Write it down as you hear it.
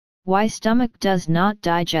Why stomach does not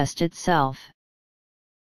digest itself.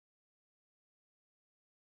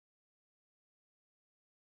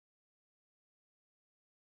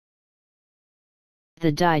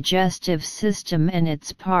 The digestive system and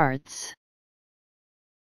its parts.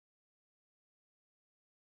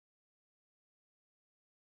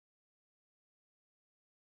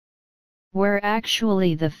 Where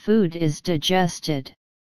actually the food is digested.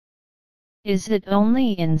 Is it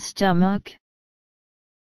only in stomach?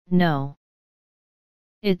 No.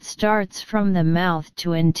 It starts from the mouth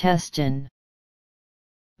to intestine.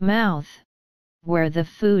 Mouth, where the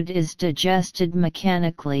food is digested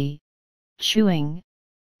mechanically, chewing,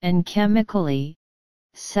 and chemically,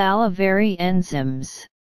 salivary enzymes.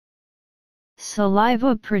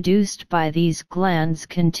 Saliva produced by these glands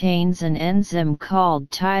contains an enzyme called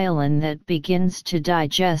ptyalin that begins to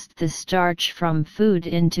digest the starch from food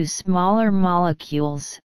into smaller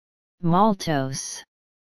molecules, maltose.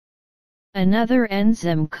 Another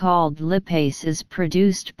enzyme called lipase is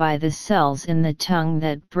produced by the cells in the tongue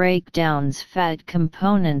that break down fat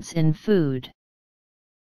components in food.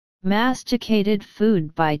 Masticated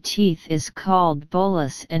food by teeth is called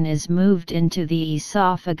bolus and is moved into the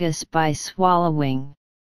esophagus by swallowing.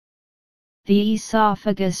 The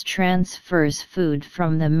esophagus transfers food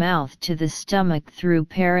from the mouth to the stomach through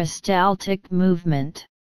peristaltic movement.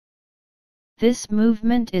 This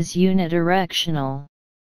movement is unidirectional.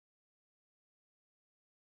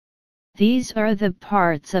 These are the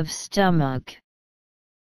parts of stomach.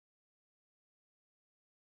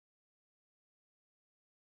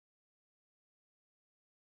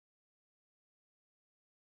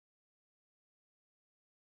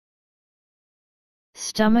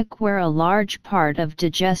 Stomach, where a large part of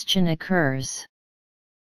digestion occurs.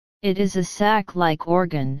 It is a sac-like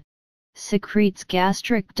organ, secretes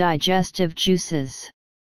gastric digestive juices.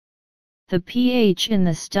 The pH in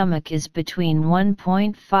the stomach is between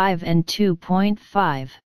 1.5 and 2.5.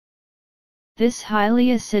 This highly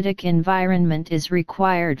acidic environment is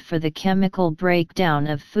required for the chemical breakdown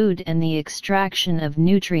of food and the extraction of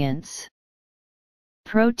nutrients.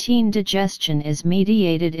 Protein digestion is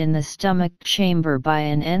mediated in the stomach chamber by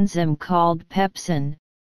an enzyme called pepsin,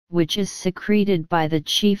 which is secreted by the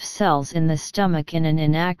chief cells in the stomach in an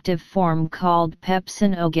inactive form called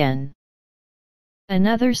pepsinogen.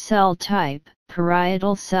 Another cell type,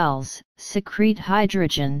 parietal cells, secrete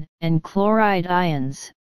hydrogen and chloride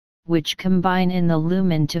ions, which combine in the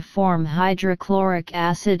lumen to form hydrochloric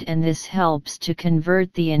acid, and this helps to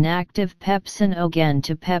convert the inactive pepsinogen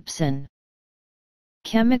to pepsin.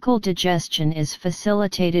 Chemical digestion is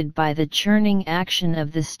facilitated by the churning action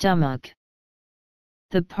of the stomach.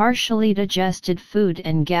 The partially digested food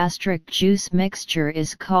and gastric juice mixture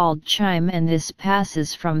is called chyme, and this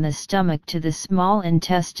passes from the stomach to the small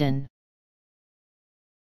intestine.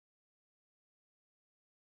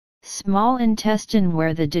 Small intestine,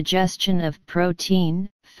 where the digestion of protein,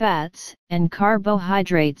 fats, and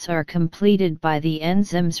carbohydrates are completed by the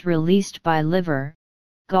enzymes released by liver,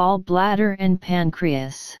 gallbladder and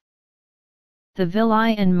pancreas. The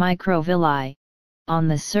villi and microvilli, on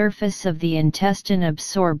the surface of the intestine,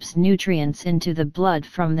 absorbs nutrients into the blood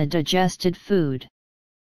from the digested food.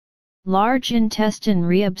 Large intestine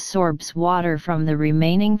reabsorbs water from the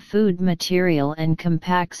remaining food material and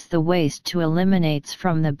compacts the waste to eliminates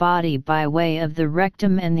from the body by way of the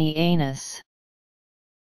rectum and the anus.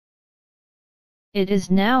 It is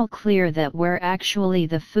now clear that where actually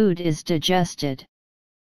the food is digested,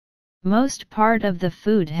 most part of the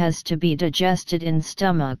food has to be digested in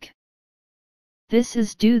stomach. This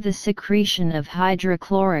is due the secretion of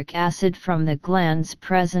hydrochloric acid from the glands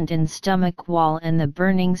present in stomach wall, and the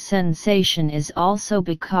burning sensation is also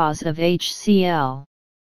because of HCl.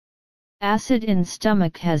 Acid in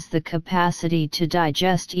stomach has the capacity to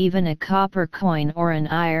digest even a copper coin or an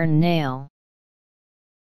iron nail.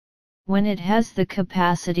 When it has the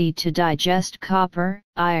capacity to digest copper,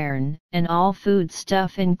 iron, and all food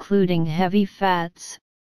stuff including heavy fats,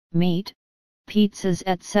 meat, pizzas,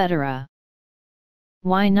 etc.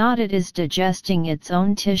 Why not? It is digesting its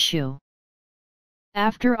own tissue.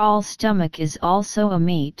 After all, stomach is also a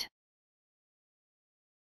meat.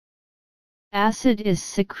 Acid is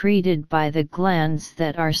secreted by the glands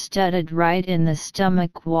that are studded right in the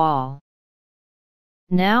stomach wall.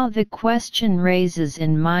 Now the question raises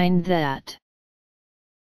in mind that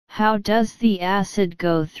how does the acid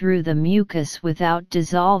go through the mucus without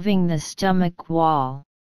dissolving the stomach wall?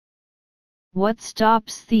 What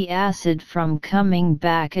stops the acid from coming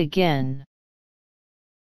back again?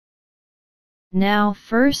 Now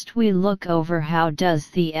first we look over how does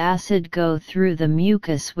the acid go through the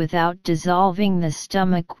mucus without dissolving the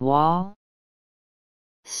stomach wall?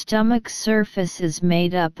 Stomach surface is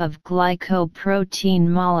made up of glycoprotein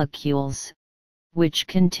molecules, which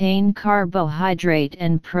contain carbohydrate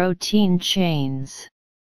and protein chains.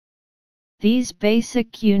 These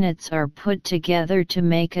basic units are put together to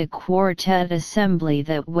make a quartet assembly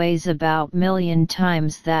that weighs about 1,000,000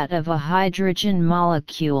 times that of a hydrogen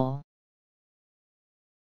molecule.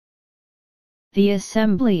 The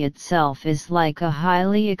assembly itself is like a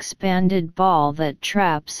highly expanded ball that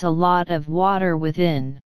traps a lot of water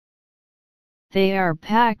within. They are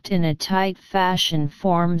packed in a tight fashion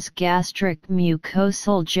forms gastric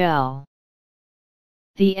mucosal gel.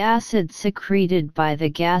 The acid secreted by the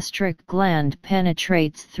gastric gland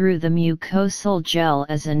penetrates through the mucosal gel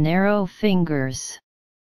as a narrow fingers.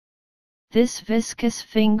 This viscous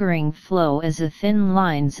fingering flow as a thin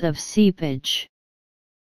lines of seepage.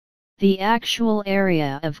 The actual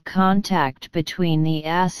area of contact between the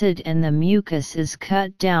acid and the mucus is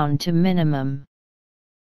cut down to minimum.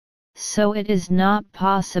 So it is not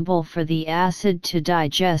possible for the acid to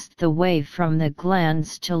digest the way from the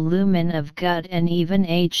glands to lumen of gut, and even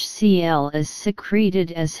HCl is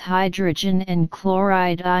secreted as hydrogen and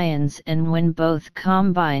chloride ions, and when both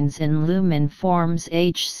combines in lumen forms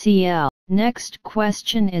HCl. Next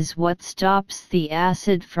question is, what stops the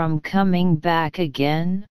acid from coming back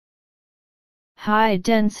again? High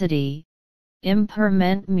density,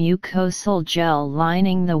 impermanent mucosal gel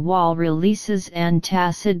lining the wall releases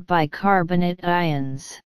antacid bicarbonate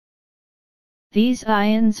ions. These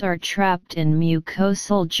ions are trapped in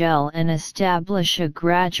mucosal gel and establish a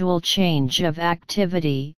gradual change of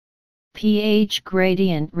activity, pH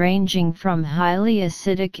gradient ranging from highly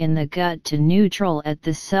acidic in the gut to neutral at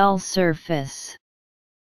the cell surface.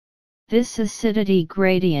 This acidity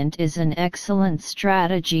gradient is an excellent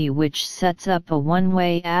strategy which sets up a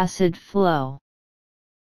one-way acid flow.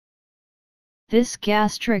 This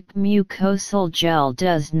gastric mucosal gel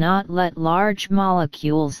does not let large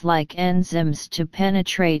molecules like enzymes to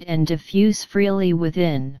penetrate and diffuse freely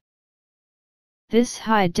within. This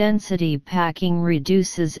high-density packing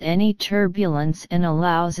reduces any turbulence and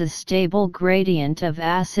allows a stable gradient of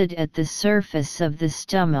acid at the surface of the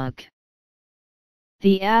stomach.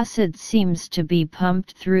 The acid seems to be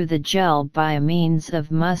pumped through the gel by means of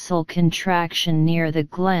muscle contraction near the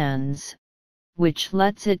glands, which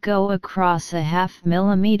lets it go across a 0.5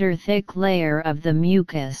 mm thick layer of the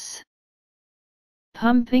mucus.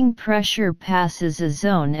 Pumping pressure passes a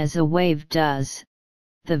zone as a wave does.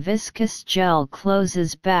 The viscous gel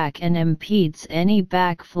closes back and impedes any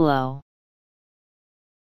backflow.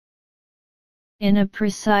 In a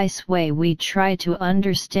precise way we try to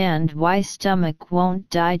understand why stomach won't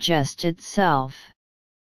digest itself.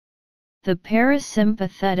 The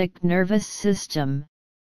parasympathetic nervous system,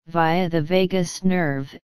 via the vagus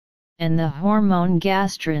nerve, and the hormone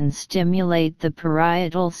gastrin stimulate the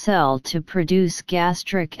parietal cell to produce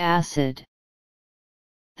gastric acid.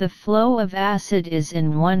 The flow of acid is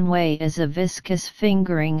in one way as a viscous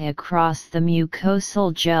fingering across the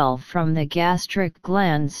mucosal gel from the gastric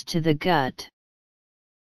glands to the gut.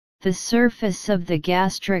 The surface of the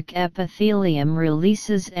gastric epithelium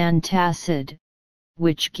releases antacid,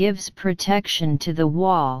 which gives protection to the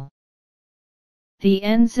wall. The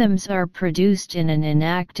enzymes are produced in an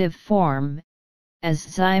inactive form, as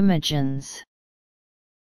zymogens.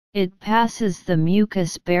 It passes the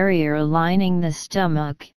mucus barrier lining the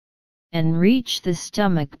stomach, and reach the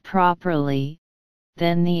stomach properly.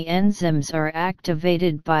 Then the enzymes are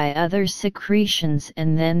activated by other secretions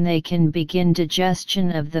and then they can begin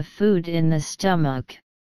digestion of the food in the stomach.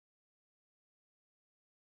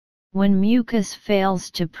 When mucus fails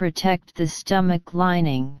to protect the stomach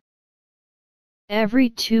lining, every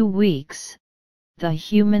 2 weeks, the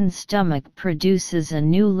human stomach produces a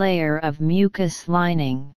new layer of mucus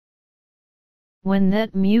lining. When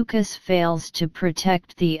that mucus fails to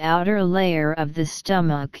protect the outer layer of the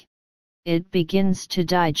stomach, it begins to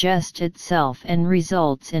digest itself and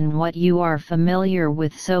results in what you are familiar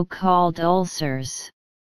with, so-called ulcers.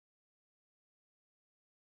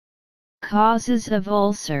 Causes of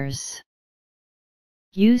ulcers.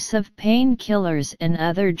 Use of painkillers and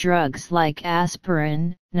other drugs like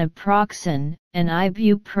aspirin, naproxen, and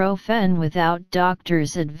ibuprofen without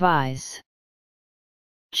doctor's advice.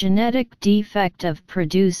 Genetic defect of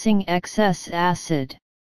producing excess acid.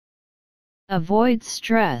 Avoid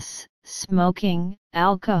stress, smoking,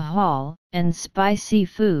 alcohol, and spicy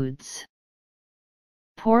foods.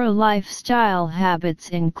 Poor lifestyle habits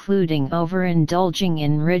including overindulging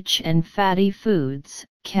in rich and fatty foods,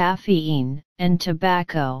 caffeine, and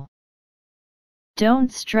tobacco.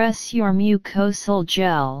 Don't stress your mucosal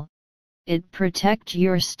gel, it protect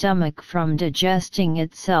your stomach from digesting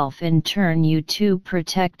itself, in turn you too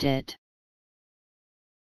protect it.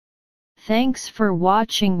 Thanks for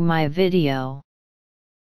watching my video.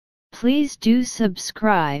 Please do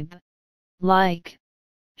subscribe, like,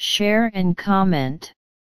 share and comment.